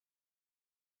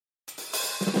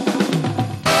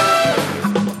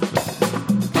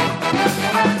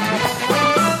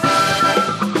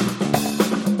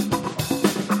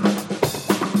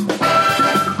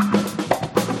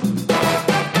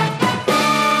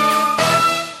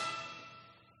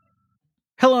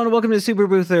Hello and welcome to Super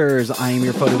Boothers. I am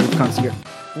your photo booth concierge.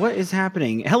 What is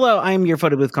happening? Hello, I am your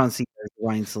photo booth concierge,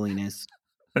 Ryan Salinas.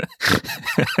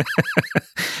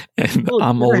 And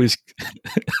I'm always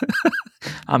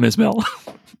I'm Ismail.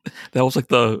 That was like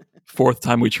the fourth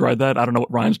time we tried that. I don't know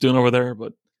what Ryan's doing over there,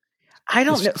 but I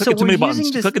don't know. So too many we're buttons.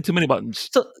 using this. Clicking too many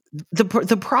buttons. So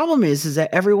the problem is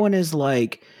that everyone is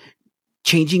like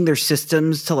changing their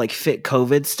systems to like fit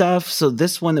COVID stuff. So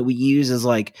this one that we use is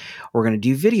like, we're going to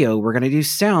do video, we're going to do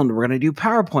sound, we're going to do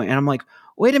PowerPoint. And I'm like,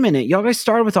 wait a minute, y'all guys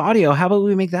started with audio. How about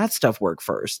we make that stuff work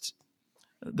first?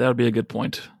 That would be a good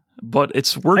point. But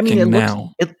it's working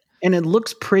now. It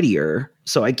looks prettier.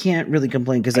 So I can't really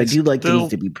complain because I do like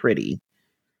things to be pretty.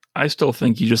 I still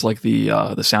think you just like the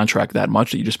soundtrack that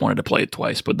much that you just wanted to play it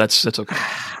twice, but that's okay.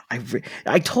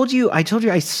 I told you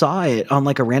I saw it on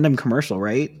like a random commercial,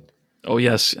 right? Oh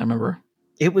yes, I remember.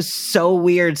 It was so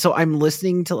weird. So I'm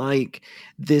listening to like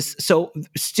this. So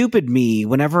stupid me,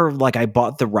 whenever like I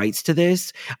bought the rights to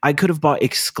this, I could have bought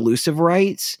exclusive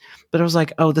rights, but I was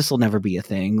like, oh, this will never be a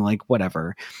thing. Like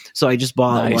whatever. So I just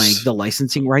bought like the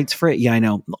licensing rights for it. Yeah, I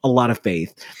know. A lot of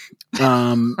faith.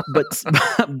 But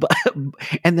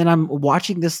and then I'm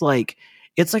watching this like,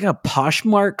 it's like a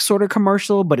Poshmark sort of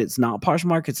commercial, but it's not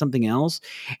Poshmark. It's something else.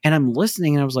 And I'm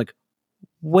listening and I was like,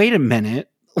 wait a minute.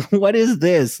 What is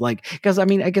this? Like, because I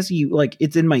mean, I guess you like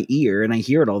it's in my ear and I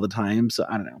hear it all the time. So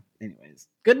I don't know. Anyways,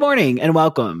 good morning and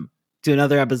welcome to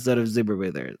another episode of Super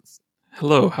Withers.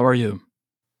 Hello, how are you?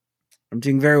 I'm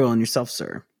doing very well. And yourself,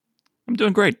 sir? I'm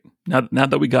doing great. Now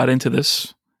that we got into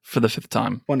this for the fifth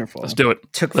time. Wonderful. Let's do it.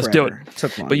 Let's do it.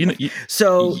 Took long. But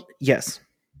yes.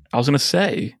 I was going to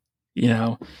say,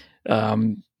 was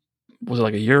it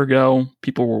like a year ago?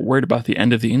 People were worried about the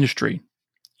end of the industry.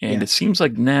 And It seems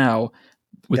like now,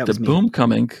 with the boom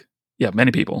coming,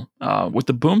 many people. With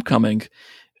the boom coming,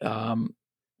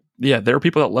 there are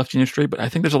people that left the industry, but I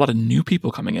think there's a lot of new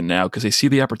people coming in now because they see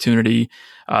the opportunity.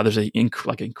 There's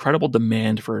incredible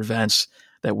demand for events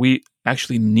that we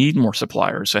actually need more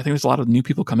suppliers. So I think there's a lot of new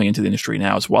people coming into the industry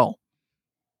now as well.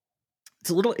 It's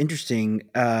a little interesting,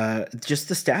 just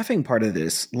the staffing part of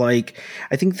this. Like,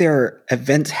 I think there are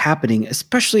events happening,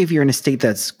 especially if you're in a state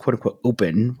that's quote unquote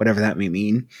open, whatever that may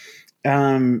mean.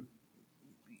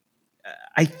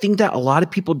 I think that a lot of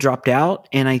people dropped out,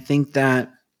 and I think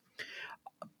that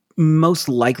most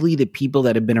likely the people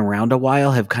that have been around a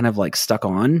while have kind of like stuck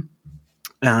on.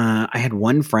 I had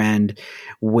one friend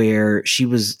where she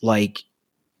was like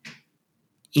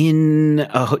she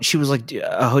was like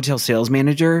a hotel sales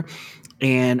manager,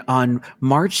 and on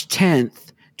March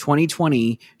 10th,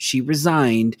 2020, she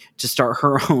resigned to start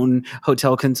her own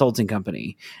hotel consulting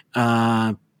company.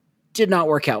 Did not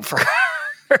work out for her.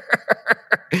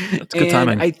 That's good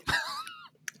timing.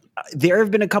 There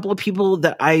have been a couple of people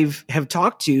that have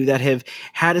talked to that have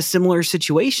had a similar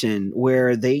situation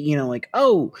where they, I'm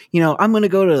going to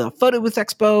go to the Photo Booth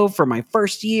Expo for my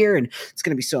first year and it's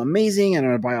going to be so amazing. And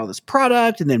I'm going to buy all this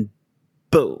product and then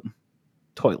boom,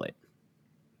 toilet.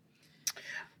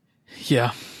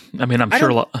 Yeah. I mean, I'm sure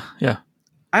a lot. Yeah.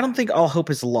 I don't think all hope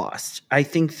is lost. I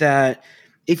think that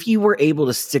if you were able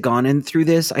to stick on in through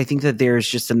this, I think that there's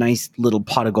just a nice little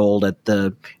pot of gold at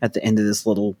the end of this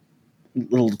little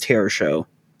terror show.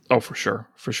 Oh, for sure.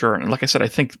 And like I said, I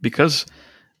think because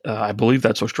I believe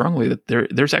that so strongly that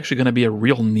there's actually going to be a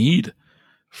real need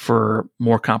for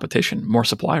more competition, more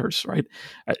suppliers, right?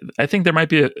 I think there might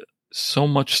be so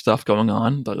much stuff going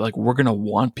on that like we're going to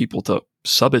want people to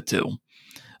sub it to.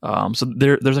 So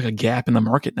there's like a gap in the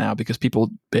market now because people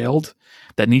bailed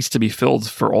that needs to be filled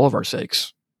for all of our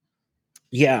sakes.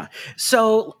 Yeah.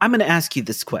 So I'm going to ask you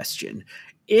this question.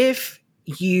 If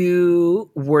you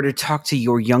were to talk to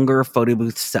your younger photo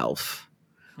booth self,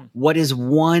 what is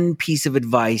one piece of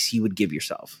advice you would give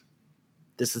yourself?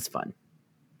 This is fun.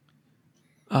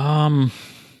 I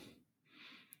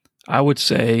would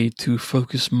say to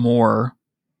focus more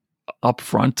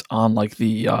upfront on like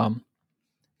the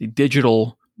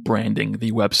digital branding,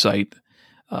 the website,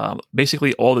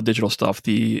 basically all the digital stuff,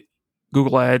 the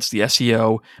Google Ads, the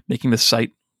SEO, making the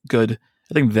site good.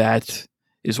 I think that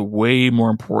is way more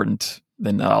important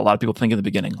than a lot of people think in the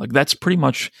beginning. Like that's pretty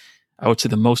much, I would say,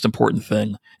 the most important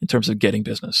thing in terms of getting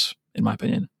business, in my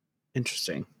opinion.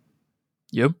 Interesting.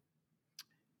 You?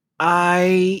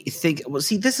 I think, well,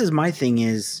 see, this is my thing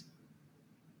is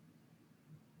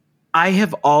I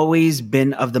have always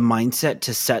been of the mindset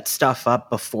to set stuff up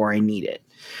before I need it.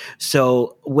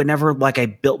 So whenever like I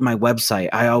built my website,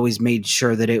 I always made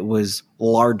sure that it was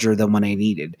larger than what I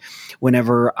needed.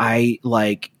 Whenever I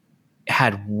like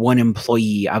had one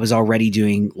employee, I was already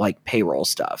doing like payroll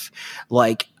stuff.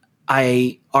 Like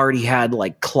I already had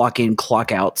like clock in,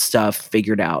 clock out stuff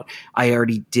figured out. I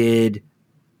already did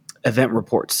event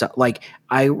report stuff. Like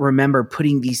I remember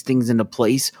putting these things into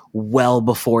place well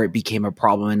before it became a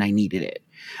problem and I needed it.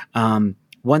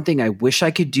 One thing I wish I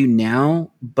could do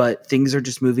now, but things are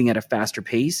just moving at a faster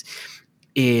pace,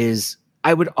 is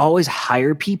I would always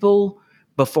hire people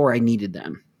before I needed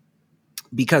them.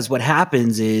 Because what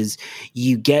happens is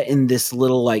you get in this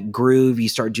little like groove, you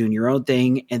start doing your own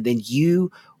thing, and then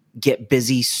you get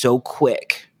busy so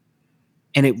quick.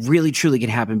 And it really truly can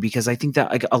happen, because I think that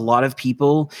like a lot of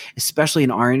people, especially in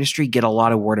our industry, get a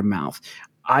lot of word of mouth.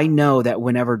 I know that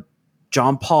whenever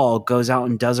John Paul goes out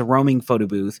and does a roaming photo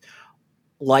booth,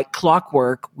 like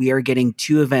clockwork, we are getting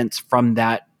 2 events from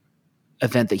that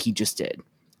event that he just did.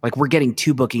 Like we're getting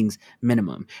 2 bookings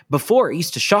minimum. Before it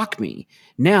used to shock me.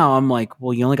 Now I'm like,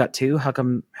 well, you only got 2. How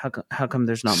come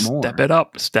there's not more? Step it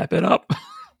up. Step it up.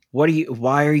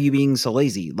 Why are you being so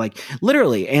lazy? Like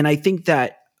literally. And I think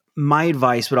that my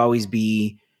advice would always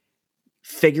be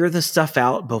figure the stuff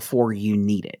out before you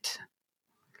need it.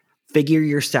 Figure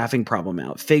your staffing problem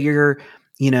out. Figure,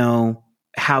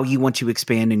 how you want to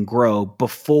expand and grow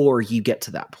before you get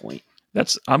to that point.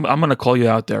 I'm going to call you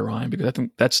out there, Ryan, because I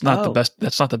think that's not the best.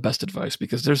 That's not the best advice,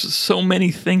 because there's so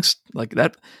many things like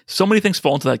that. So many things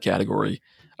fall into that category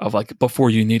of like before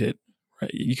you need it.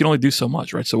 Right? You can only do so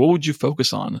much, right? So what would you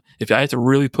focus on if I had to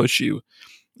really push you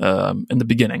in the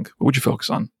beginning? What would you focus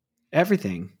on?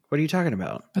 Everything. What are you talking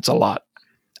about? That's a lot.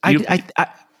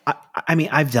 I mean,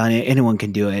 I've done it. Anyone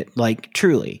can do it. Like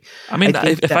truly. I mean,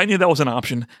 if I knew that was an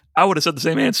option, I would have said the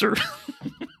same answer.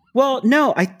 Well,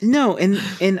 no, let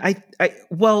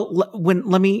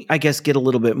me, I guess, get a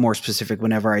little bit more specific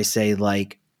whenever I say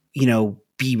like,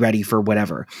 be ready for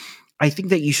whatever. I think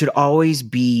that you should always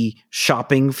be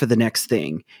shopping for the next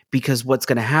thing, because what's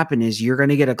going to happen is you're going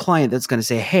to get a client that's going to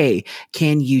say, hey,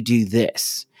 can you do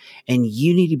this? And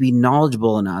you need to be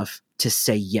knowledgeable enough to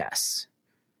say yes.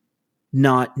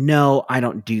 Not, no, I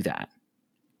don't do that.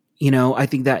 I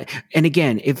think that, and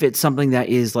again, if it's something that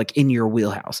is like in your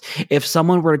wheelhouse, if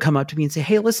someone were to come up to me and say,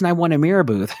 hey, listen, I want a mirror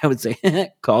booth, I would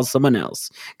say, call someone else,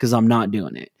 because I'm not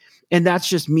doing it. And that's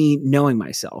just me knowing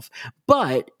myself.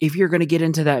 But if you're going to get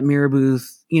into that mirror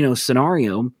booth,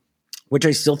 scenario, which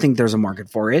I still think there's a market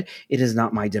for it, it is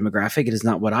not my demographic. It is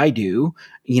not what I do.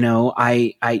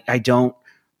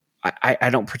 I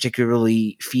don't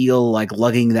particularly feel like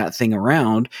lugging that thing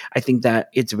around. I think that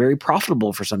it's very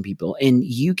profitable for some people, and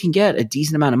you can get a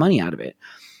decent amount of money out of it.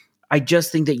 I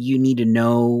just think that you need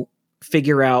to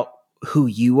figure out who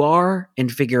you are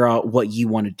and figure out what you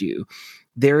want to do.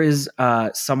 There is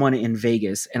someone in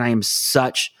Vegas, and I am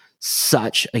such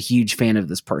a huge fan of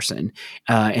this person.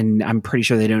 And I'm pretty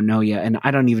sure they don't know yet. And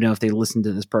I don't even know if they listen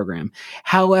to this program.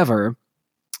 However,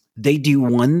 they do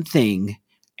one thing,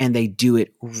 and they do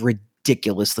it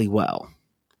ridiculously well.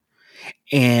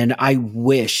 And I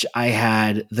wish I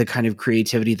had the kind of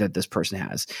creativity that this person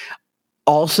has.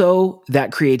 Also,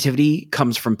 that creativity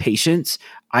comes from patience.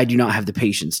 I do not have the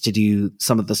patience to do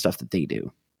some of the stuff that they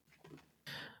do.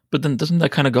 But then doesn't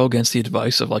that kind of go against the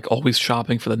advice of like always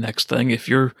shopping for the next thing? If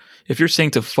you're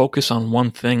saying to focus on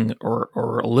one thing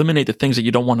or eliminate the things that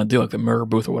you don't want to do, like the mirror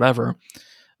booth or whatever,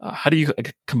 how do you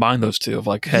combine those two of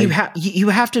like, hey, you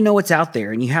have to know what's out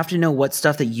there, and you have to know what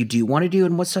stuff that you do want to do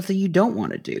and what stuff that you don't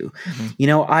want to do.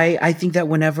 Mm-hmm. I think that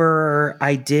whenever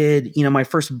I did, my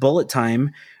first bullet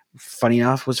time, funny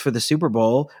enough, was for the Super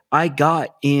Bowl. I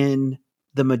got in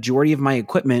the majority of my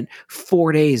equipment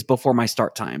 4 days before my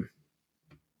start time.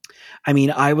 I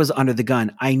mean, I was under the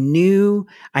gun. I knew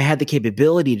I had the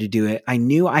capability to do it. I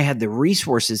knew I had the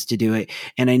resources to do it,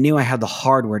 and I knew I had the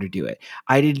hardware to do it.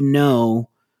 I didn't know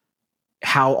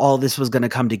how all this was going to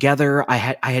come together. I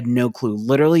had no clue.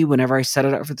 Literally, whenever I set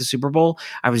it up for the Super Bowl,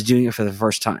 I was doing it for the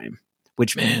first time.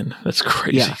 Which, man, that's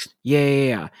crazy.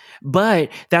 Yeah. But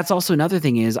that's also another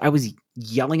thing is I was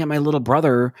yelling at my little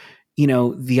brother,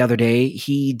 the other day.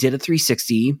 He did a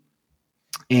 360,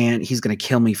 and he's going to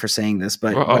kill me for saying this,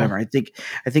 but whatever. I think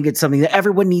it's something that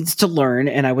everyone needs to learn,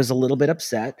 and I was a little bit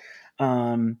upset.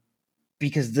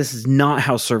 Because this is not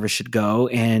how service should go.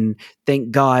 And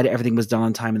thank God everything was done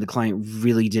on time, and the client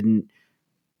really didn't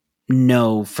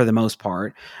know for the most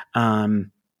part. Go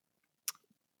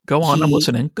on, I'm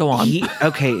listening. Go on.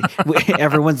 Okay.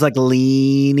 Everyone's like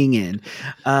leaning in.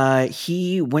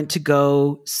 He went to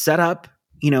go set up,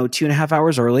 2.5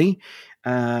 hours early.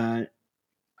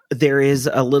 There is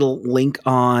a little link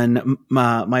on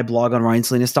my blog on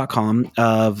RyanSalinas.com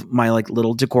of my like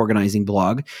little decorganizing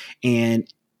blog, and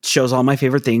shows all my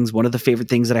favorite things. One of the favorite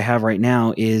things that I have right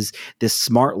now is this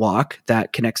smart lock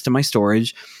that connects to my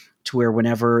storage. to where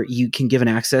whenever you can give an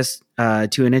access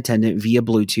to an attendant via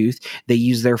Bluetooth, they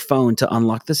use their phone to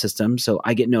unlock the system. So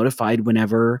I get notified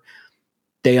whenever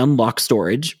they unlock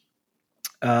storage.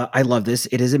 I love this.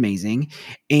 It is amazing.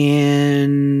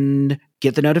 And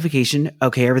get the notification.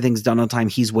 Okay, everything's done on time.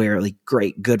 He's where? Like,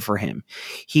 great, good for him.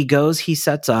 He goes, he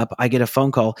sets up. I get a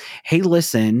phone call. Hey,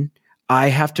 listen, I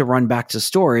have to run back to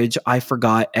storage. I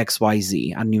forgot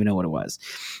XYZ. I don't even know what it was.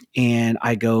 And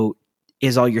I go,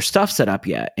 is all your stuff set up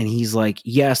yet? And he's like,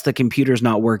 yes, the computer's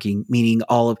not working, meaning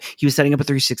he was setting up a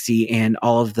 360 and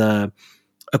all of the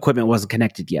equipment wasn't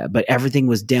connected yet, but everything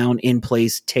was down, in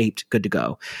place, taped, good to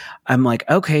go. I'm like,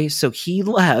 okay, so he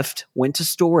left, went to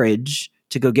storage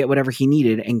to go get whatever he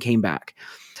needed and came back.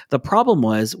 The problem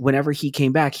was whenever he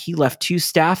came back, he left 2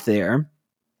 staff there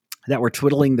that were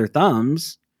twiddling their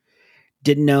thumbs,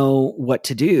 didn't know what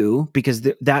to do because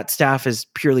that staff is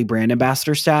purely brand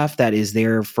ambassador staff that is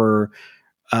there for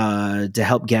to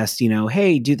help guests,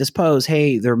 hey, do this pose.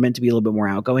 Hey, they're meant to be a little bit more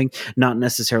outgoing, not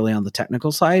necessarily on the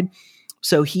technical side.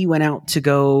 So he went out to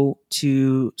go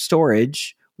to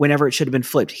storage whenever it should have been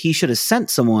flipped. He should have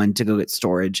sent someone to go get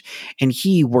storage, and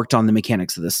he worked on the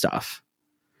mechanics of the stuff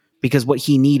because what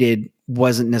he needed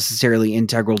wasn't necessarily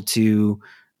integral to,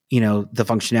 the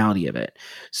functionality of it.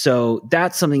 So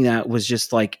that's something that was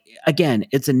just like, again,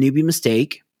 it's a newbie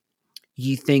mistake.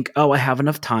 You think, oh, I have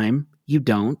enough time. You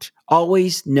don't.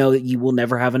 Always know that you will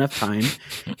never have enough time.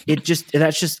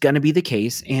 That's just going to be the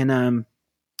case. And,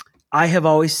 I have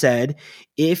always said,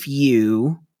 if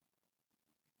you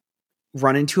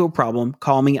run into a problem,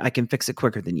 call me. I can fix it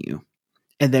quicker than you.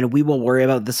 And then we will worry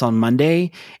about this on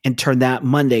Monday and turn that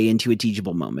Monday into a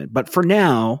teachable moment. But for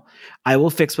now, I will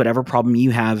fix whatever problem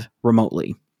you have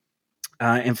remotely.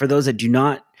 And for those that do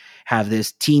not have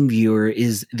this, TeamViewer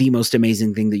is the most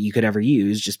amazing thing that you could ever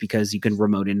use just because you can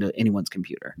remote into anyone's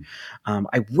computer.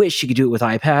 I wish you could do it with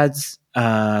iPads.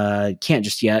 Can't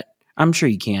just yet. I'm sure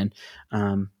you can.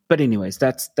 But anyways,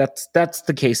 that's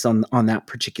the case on that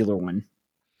particular one.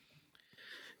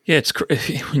 Yeah, it's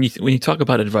when you talk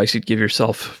about advice you'd give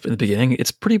yourself in the beginning,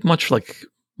 it's pretty much like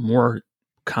more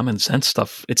common sense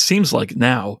stuff. It seems like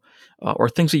now, or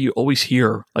things that you always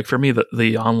hear. Like for me,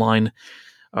 the online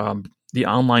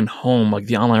home, like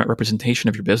the online representation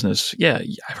of your business. Yeah,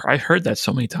 I heard that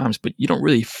so many times, but you don't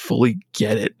really fully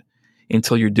get it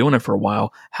until you're doing it for a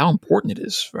while. How important it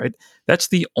is, right? That's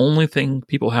the only thing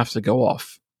people have to go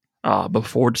off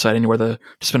before deciding whether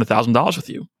to spend $1,000 with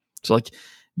you. So like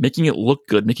making it look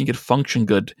good, making it function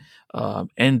good.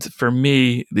 And for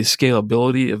me, the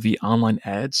scalability of the online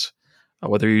ads,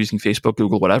 whether you're using Facebook,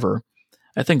 Google, whatever,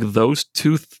 I think those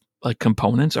two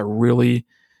components are really,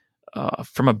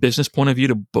 from a business point of view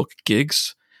to book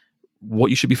gigs,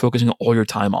 what you should be focusing all your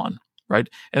time on, right?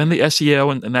 And then the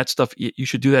SEO and that stuff, you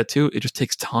should do that too. It just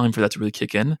takes time for that to really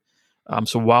kick in.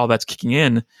 So while that's kicking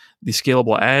in, the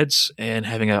scalable ads and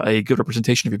having a good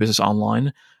representation of your business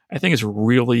online, I think is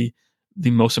really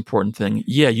the most important thing.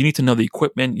 Yeah, you need to know the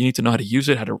equipment, you need to know how to use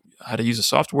it, how to use the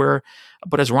software.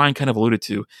 But as Ryan kind of alluded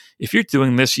to, if you're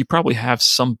doing this, you probably have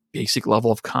some basic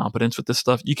level of competence with this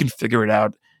stuff. You can figure it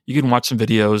out. You can watch some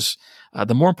videos.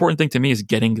 The more important thing to me is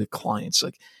getting the clients.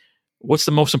 Like, what's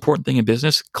the most important thing in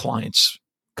business? Clients,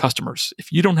 customers.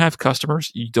 If you don't have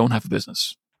customers, you don't have a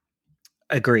business.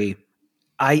 Agree.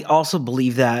 I also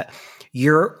believe that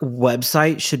your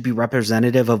website should be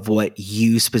representative of what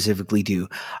you specifically do.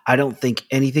 I don't think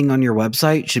anything on your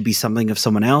website should be something of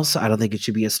someone else. I don't think it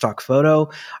should be a stock photo.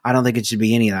 I don't think it should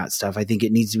be any of that stuff. I think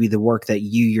it needs to be the work that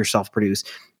you yourself produce.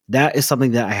 That is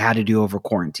something that I had to do over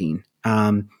quarantine.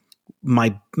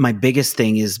 My biggest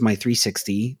thing is my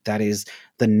 360. That is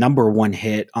the number one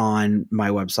hit on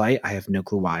my website. I have no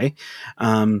clue why.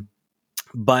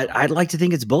 But I'd like to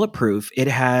think it's bulletproof. It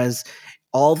has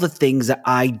all the things that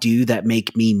I do that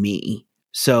make me.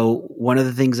 So one of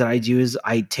the things that I do is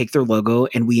I take their logo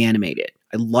and we animate it.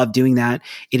 I love doing that.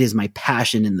 It is my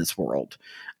passion in this world.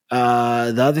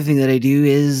 The other thing that I do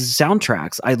is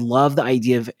soundtracks. I love the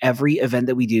idea of every event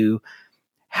that we do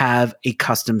have a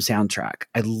custom soundtrack.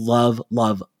 I love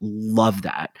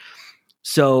that.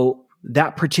 So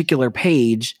that particular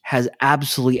page has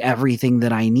absolutely everything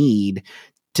that I need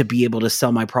to be able to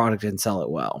sell my product and sell it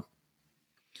well.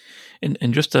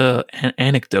 And just an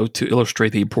anecdote to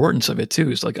illustrate the importance of it too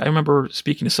is like I remember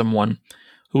speaking to someone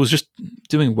who was just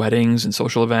doing weddings and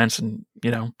social events, and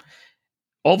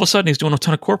all of a sudden he's doing a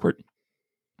ton of corporate.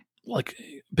 Like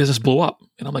business blew up,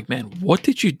 and I'm like, man, what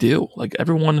did you do? Like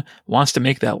everyone wants to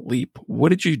make that leap. What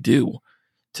did you do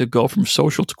to go from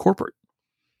social to corporate?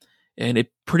 And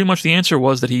it pretty much the answer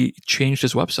was that he changed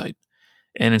his website,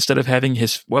 and instead of having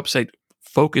his website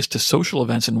focused to social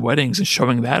events and weddings and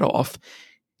showing that off,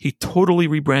 He totally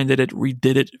rebranded it,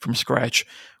 redid it from scratch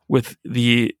with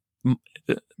the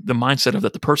mindset of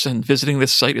that the person visiting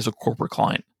this site is a corporate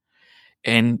client.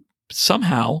 And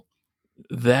somehow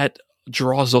that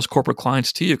draws those corporate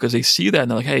clients to you because they see that and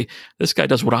they're like, hey, this guy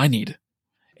does what I need.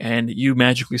 And you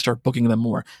magically start booking them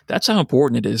more. That's how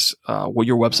important it is what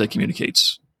your website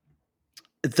communicates.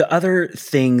 The other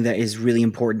thing that is really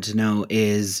important to know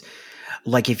is,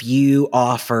 like, if you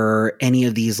offer any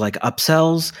of these like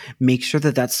upsells, make sure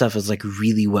that that stuff is like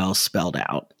really well spelled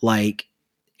out. Like,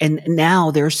 and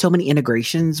now there are so many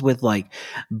integrations with like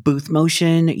Booth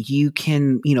Motion. You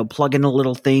can, plug in a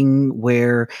little thing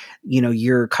where,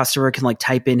 your customer can like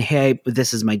type in, hey,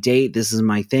 this is my date, this is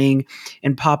my thing,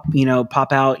 and pop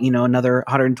out, another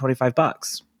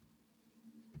 $125.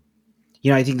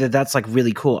 I think that that's like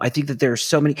really cool. I think that there are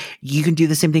so many. You can do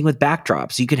the same thing with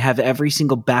backdrops. You could have every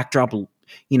single backdrop,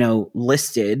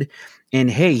 listed, and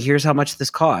hey, here's how much this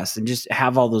costs, and just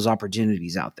have all those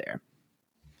opportunities out there.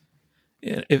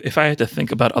 If I had to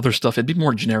think about other stuff, it'd be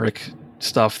more generic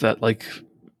stuff that like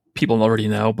people already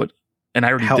know, and I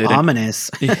already did it. How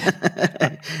ominous.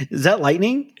 Is that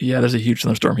lightning? Yeah, there's a huge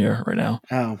thunderstorm here right now.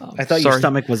 Oh, I thought your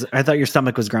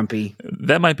stomach was grumpy.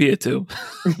 That might be it too.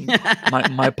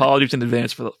 my apologies in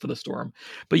advance for the storm.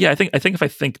 But yeah, I think if I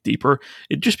think deeper,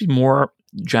 it'd just be more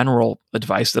general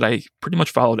advice that I pretty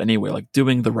much followed anyway, like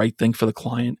doing the right thing for the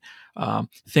client.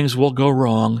 Things will go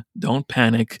wrong. Don't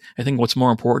panic. I think what's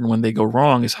more important when they go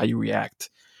wrong is how you react.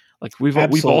 Like we've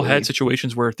all had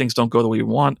situations where things don't go the way you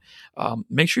want.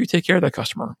 Make sure you take care of that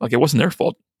customer. Like it wasn't their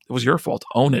fault. It was your fault.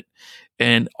 Own it.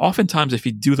 And oftentimes if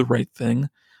you do the right thing,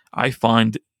 I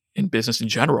find in business in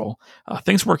general,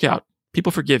 things work out.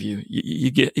 People forgive you. You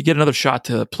get another shot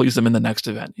to please them in the next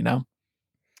event,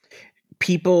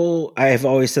 People, I've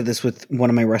always said this with one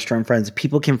of my restaurant friends,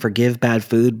 people can forgive bad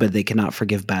food, but they cannot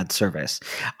forgive bad service.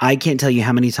 I can't tell you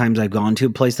how many times I've gone to a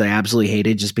place that I absolutely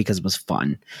hated just because it was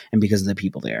fun and because of the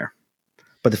people there,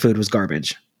 but the food was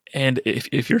garbage. And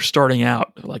if you're starting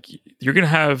out, like you're going to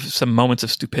have some moments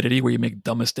of stupidity where you make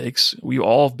dumb mistakes. We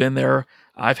all have been there.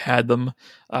 I've had them.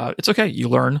 It's okay. You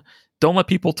learn. Don't let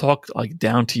people talk like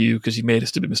down to you because you made a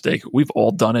stupid mistake. We've all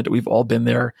done it. We've all been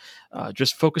there.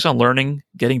 Just focus on learning,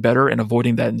 getting better, and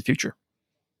avoiding that in the future.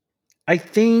 I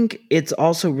think it's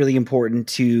also really important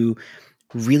to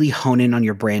really hone in on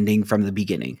your branding from the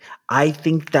beginning. I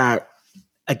think that,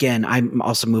 again, I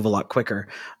also move a lot quicker.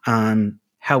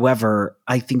 However,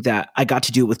 I think that I got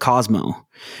to do it with Cosmo.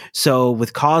 So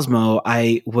with Cosmo,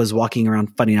 I was walking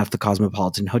around, funny enough, the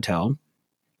Cosmopolitan Hotel.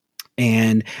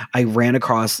 And I ran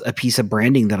across a piece of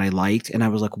branding that I liked, and I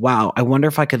was like, wow, I wonder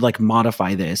if I could like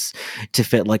modify this to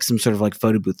fit like some sort of like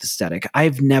photo booth aesthetic.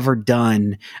 I've never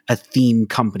done a theme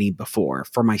company before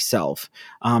for myself.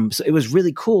 So it was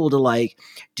really cool to like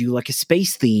do like a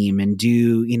space theme and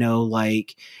do,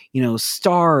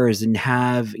 stars, and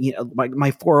have,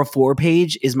 my 404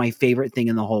 page is my favorite thing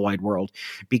in the whole wide world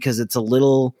because it's a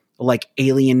little like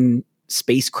alien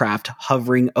spacecraft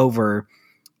hovering over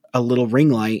a little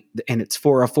ring light, and it's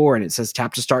 404 and it says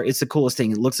tap to start. It's the coolest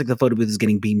thing. It looks like the photo booth is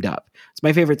getting beamed up. It's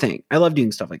my favorite thing. I love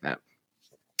doing stuff like that.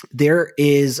 There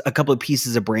is a couple of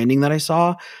pieces of branding that I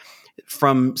saw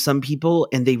from some people,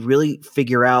 and they really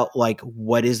figure out like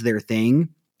what is their thing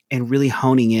and really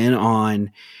honing in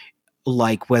on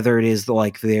like whether it is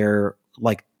like their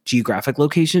like geographic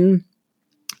location.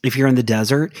 If you're in the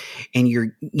desert and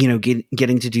you're,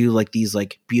 getting to do like these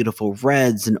like beautiful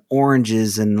reds and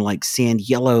oranges and like sand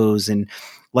yellows and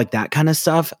like that kind of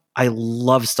stuff, I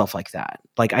love stuff like that.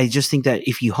 Like, I just think that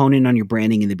if you hone in on your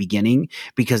branding in the beginning,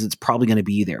 because it's probably going to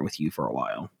be there with you for a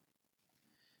while.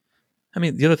 I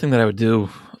mean, the other thing that I would do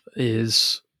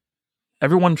is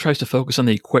everyone tries to focus on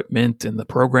the equipment and the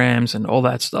programs and all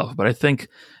that stuff. But I think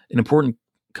an important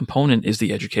component is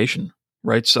the education,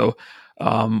 right? So,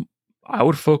 I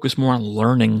would focus more on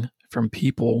learning from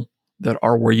people that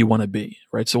are where you want to be,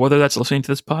 right? So whether that's listening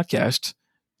to this podcast,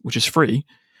 which is free,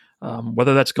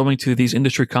 whether that's going to these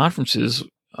industry conferences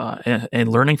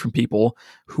and learning from people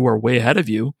who are way ahead of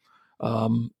you,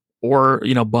 or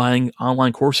buying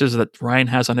online courses that Ryan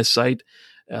has on his site,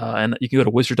 and you can go to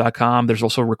Wizard.com. There's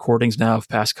also recordings now of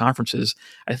past conferences.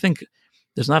 I think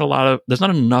there's not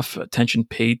enough attention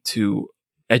paid to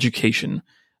education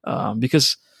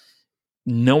because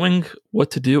knowing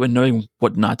what to do and knowing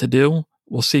what not to do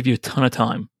will save you a ton of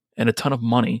time and a ton of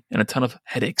money and a ton of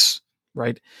headaches,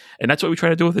 right? And that's what we try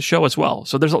to do with the show as well.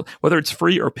 So whether it's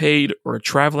free or paid or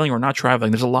traveling or not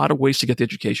traveling, there's a lot of ways to get the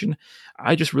education.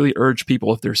 I just really urge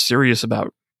people, if they're serious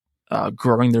about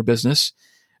growing their business,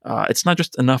 it's not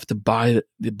just enough to buy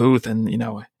the booth and,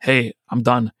 hey, I'm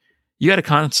done. You got to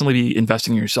constantly be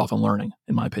investing in yourself and learning,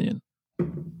 in my opinion.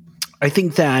 I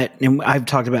think that, and I've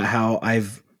talked about how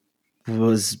I've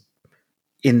was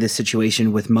in this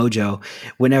situation with Mojo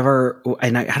whenever,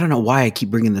 and I don't know why I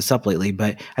keep bringing this up lately,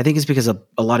 but I think it's because a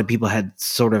lot of people had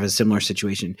sort of a similar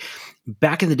situation.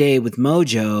 Back in the day with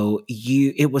Mojo,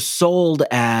 it was sold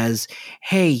as,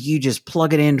 hey, you just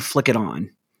plug it in, flick it on.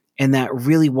 And that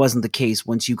really wasn't the case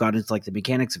once you got into like the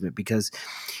mechanics of it, because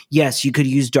yes, you could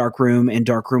use Darkroom, and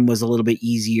Darkroom was a little bit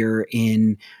easier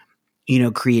in,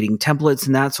 creating templates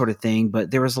and that sort of thing,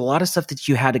 but there was a lot of stuff that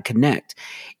you had to connect.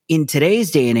 In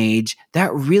today's day and age,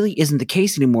 that really isn't the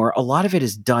case anymore. A lot of it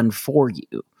is done for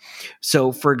you.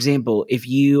 So, for example, if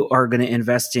you are going to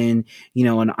invest in,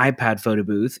 an iPad photo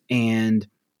booth and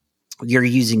you're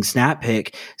using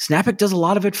Snappic does a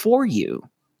lot of it for you,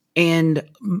 and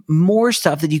more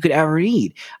stuff that you could ever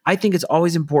need. I think it's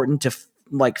always important to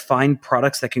find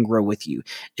products that can grow with you,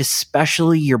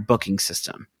 especially your booking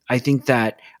system. I think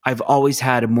that I've always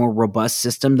had a more robust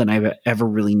system than I've ever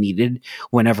really needed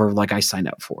whenever I signed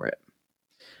up for it.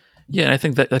 Yeah, and I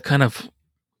think that kind of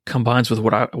combines with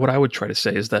what I would try to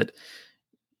say is that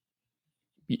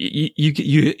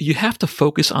you have to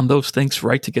focus on those things,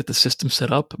 right, to get the system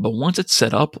set up. But once it's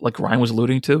set up, like Ryan was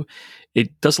alluding to,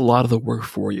 it does a lot of the work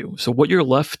for you. So what you're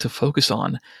left to focus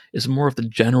on is more of the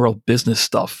general business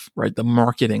stuff, right? The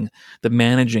marketing, the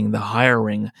managing, the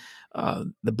hiring,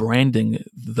 the branding,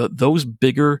 those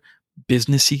bigger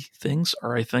businessy things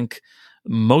are, I think,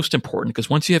 most important, because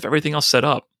once you have everything else set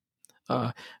up,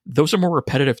 those are more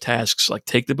repetitive tasks, like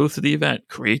take the booth to the event,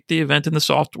 create the event in the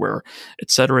software,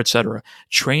 et cetera,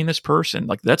 train this person.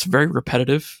 Like, that's very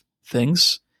repetitive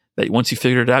things that once you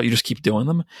figure it out, you just keep doing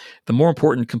them. The more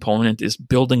important component is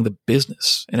building the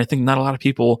business. And I think not a lot of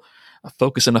people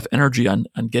focus enough energy on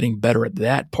getting better at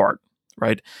that part,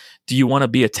 right? Do you want to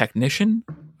be a technician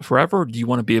forever, or do you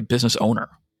want to be a business owner?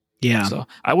 Yeah. So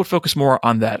I would focus more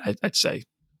on that, I'd say,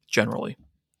 generally.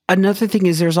 Another thing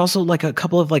is there's also a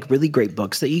couple of really great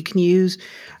books that you can use.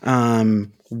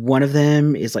 One of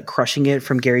them is Crushing It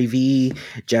from Gary Vee.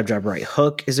 Jab, Jab, Right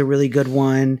Hook is a really good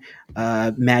one.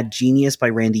 Mad Genius by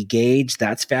Randy Gage.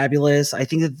 That's fabulous. I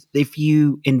think that if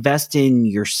you invest in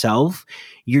yourself,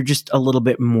 you're just a little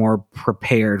bit more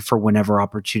prepared for whenever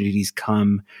opportunities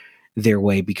come their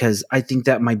way. Because I think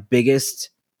that my biggest,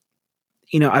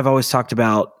 I've always talked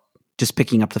about just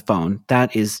picking up the phone.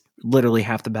 That is literally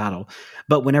half the battle.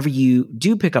 But whenever you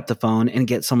do pick up the phone and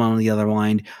get someone on the other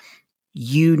line,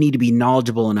 you need to be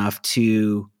knowledgeable enough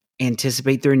to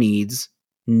anticipate their needs,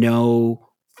 know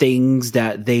things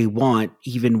that they want,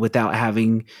 even without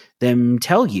having them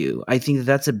tell you. I think that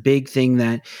that's a big thing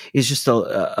that is just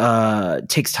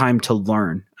takes time to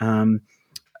learn.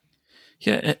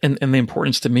 Yeah, and the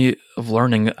importance to me of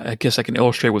learning, I guess I can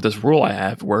illustrate with this rule I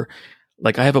have, where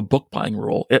I have a book buying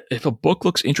rule. If a book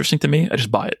looks interesting to me, I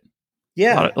just buy it.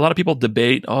 Yeah. A lot of people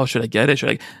debate, should I get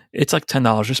it? It's like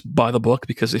 $10. Just buy the book,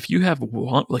 because if you have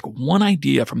one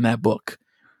idea from that book,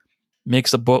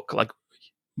 makes the book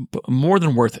more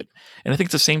than worth it. And I think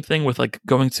it's the same thing with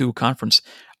going to a conference.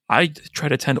 I try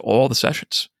to attend all the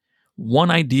sessions. One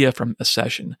idea from a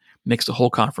session makes the whole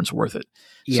conference worth it.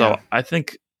 Yeah. So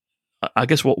I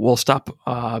guess we'll stop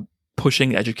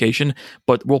pushing education,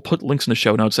 but we'll put links in the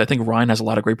show notes. I think Ryan has a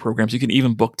lot of great programs. You can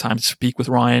even book time to speak with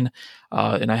Ryan.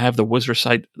 And I have the Wizard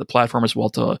site, the platform as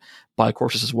well, to buy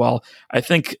courses as well. I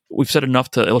think we've said enough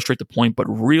to illustrate the point, but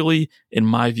really, in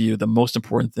my view, the most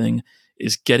important thing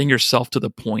is getting yourself to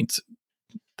the point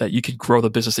that you can grow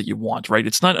the business that you want, right?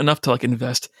 It's not enough to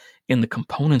invest in the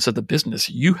components of the business.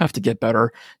 You have to get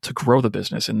better to grow the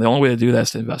business. And the only way to do that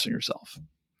is to invest in yourself.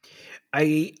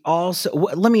 I also,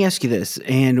 let me ask you this,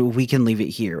 and we can leave it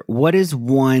here. What is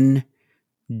one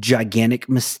gigantic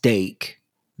mistake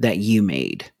that you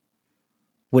made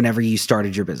whenever you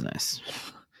started your business?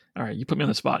 All right, you put me on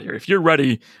the spot here. If you're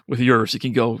ready with yours, you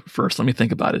can go first. Let me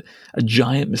think about it. A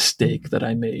giant mistake that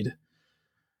I made.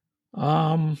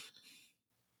 I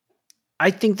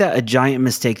think that a giant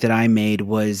mistake that I made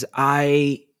was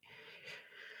I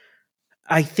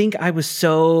think I was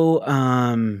so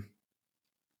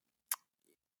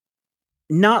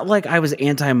not I was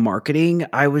anti-marketing.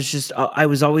 I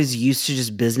was always used to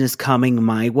just business coming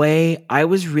my way. I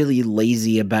was really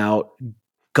lazy about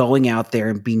going out there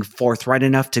and being forthright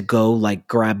enough to go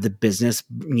grab the business,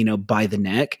 by the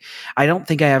neck. I don't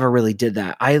think I ever really did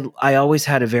that. I always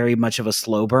had a very much of a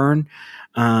slow burn.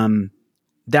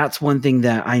 That's one thing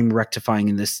that I'm rectifying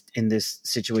in this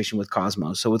situation with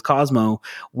Cosmo. So with Cosmo,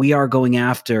 we are going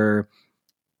after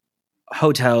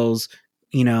hotels,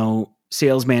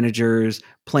 sales managers,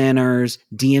 planners,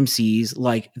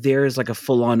 DMCs. There's a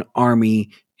full-on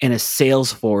army and a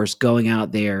sales force going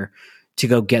out there to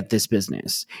go get this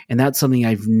business. And that's something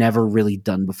I've never really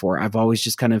done before. I've always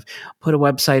just kind of put a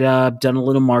website up, done a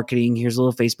little marketing, here's a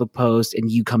little Facebook post,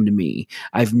 and you come to me.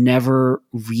 I've never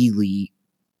really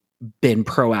been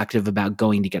proactive about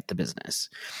going to get the business.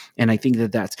 And I think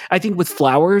I think with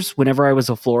flowers, whenever I was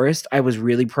a florist, I was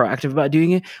really proactive about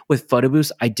doing it. With photo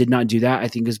booths, I did not do that. I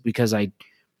think it's because I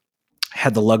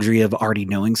had the luxury of already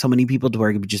knowing so many people to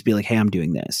where I could just be like, hey, I'm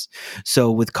doing this.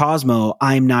 So with Cosmo,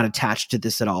 I'm not attached to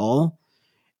this at all.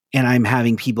 And I'm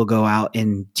having people go out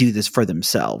and do this for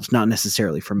themselves, not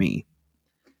necessarily for me.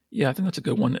 Yeah, I think that's a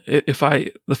good one.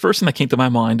 The first thing that came to my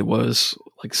mind was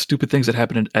like stupid things that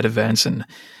happened at events, and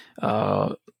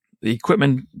the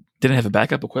equipment didn't have a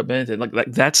backup equipment, and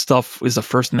like that stuff is the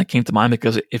first thing that came to mind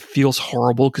because it feels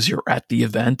horrible because you're at the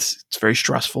event. It's very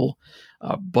stressful,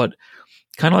 but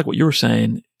kind of like what you were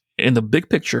saying in the big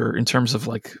picture, in terms of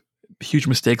like huge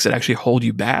mistakes that actually hold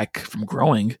you back from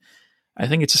growing. I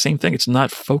think it's the same thing. It's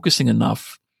not focusing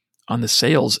enough on the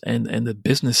sales and the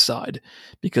business side,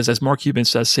 because as Mark Cuban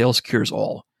says, sales cures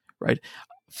all, right?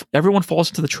 Everyone falls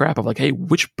into the trap of like, hey,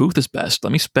 which booth is best?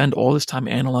 Let me spend all this time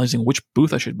analyzing which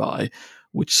booth I should buy,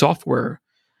 which software.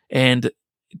 And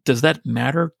does that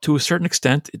matter? To a certain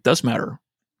extent, it does matter.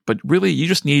 But really, you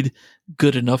just need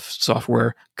good enough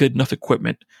software, good enough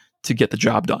equipment to get the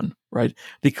job done, right?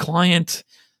 The client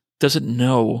doesn't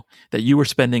know that you were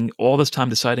spending all this time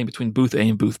deciding between booth A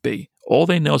and booth B. All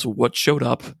they know is what showed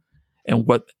up and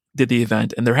what did the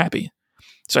event, and they're happy.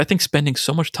 So I think spending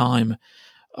so much time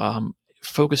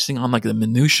focusing on like the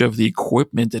minutia of the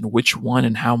equipment and which one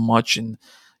and how much and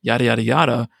yada, yada,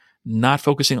 yada, not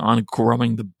focusing on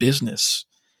growing the business.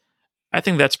 I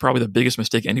think that's probably the biggest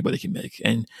mistake anybody can make.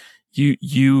 And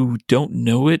you don't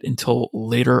know it until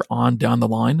later on down the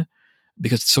line,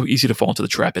 because it's so easy to fall into the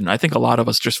trap. And I think a lot of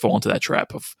us just fall into that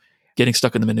trap of getting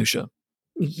stuck in the minutia.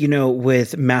 You know,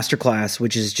 with Masterclass,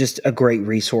 which is just a great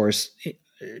resource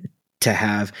to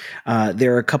have,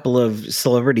 there are a couple of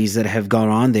celebrities that have gone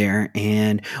on there,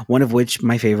 and one of which,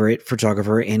 my favorite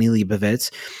photographer, Annie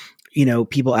Leibovitz, you know,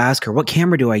 people ask her, what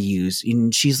camera do I use?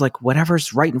 And she's like,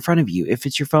 whatever's right in front of you. If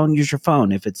it's your phone, use your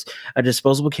phone. If it's a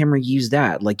disposable camera, use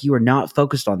that. Like, you are not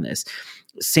focused on this.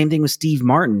 Same thing with Steve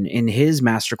Martin. In his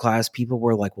masterclass, people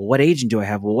were like, well, what agent do I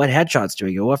have? Well, what headshots do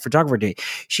I get? What photographer do I?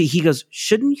 He goes,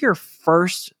 shouldn't your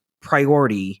first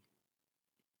priority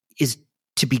is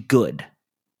to be good?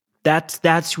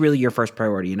 That's really your first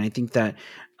priority. And I think that,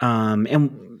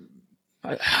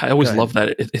 I always love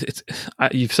that.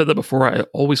 You've said that before. I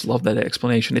always love that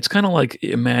explanation. It's kind of like,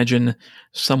 imagine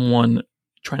someone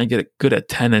trying to get good at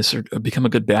tennis or become a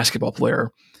good basketball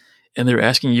player, and they're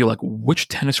asking you like, which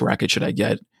tennis racket should I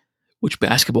get? Which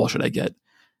basketball should I get?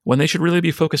 When they should really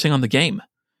be focusing on the game,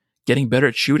 getting better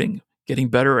at shooting, getting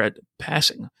better at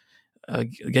passing,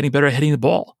 getting better at hitting the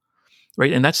ball,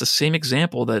 right? And that's the same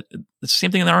example it's the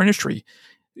same thing in our industry.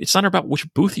 It's not about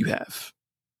which booth you have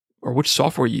or which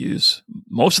software you use.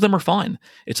 Most of them are fine.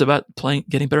 It's about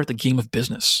getting better at the game of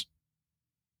business.